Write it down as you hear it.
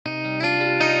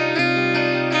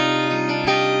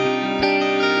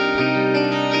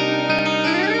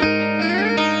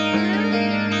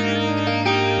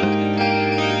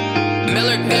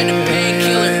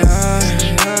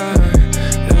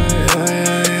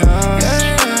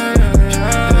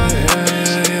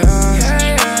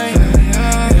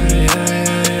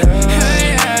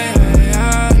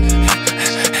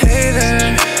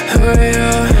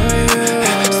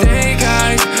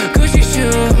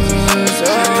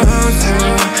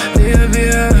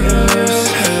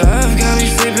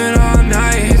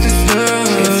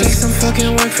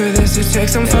take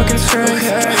some fucking strength.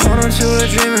 Hold on to a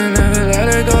dream and never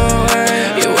let it go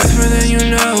away. You worth more than you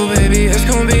know, baby, it's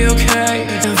gonna be okay.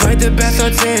 Invite the bad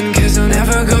thoughts in, cause they'll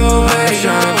never go away. I'm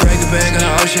tryna break the bank on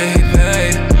all shit he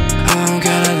paid. I don't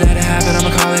gotta let it happen,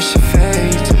 I'ma call this shit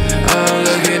fate. I'm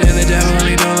looking in the devil and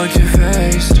he don't look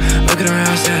two-faced. Looking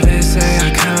around, sad they say, I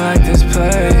kinda like this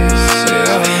place.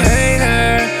 Hey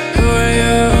there, who are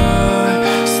you?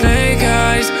 Snake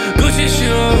eyes, Gucci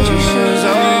shoes,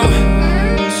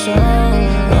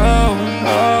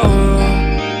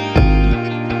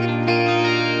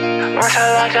 Once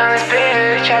I lock down this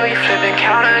bitch, I be flipping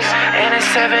counters in a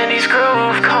 70s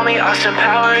groove, call me Austin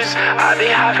Powers. I be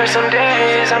high for some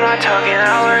days, I'm not talking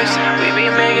hours. We be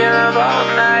making up all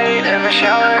night in the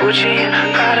shower. Gucci,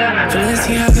 Prada,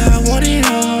 Valencia.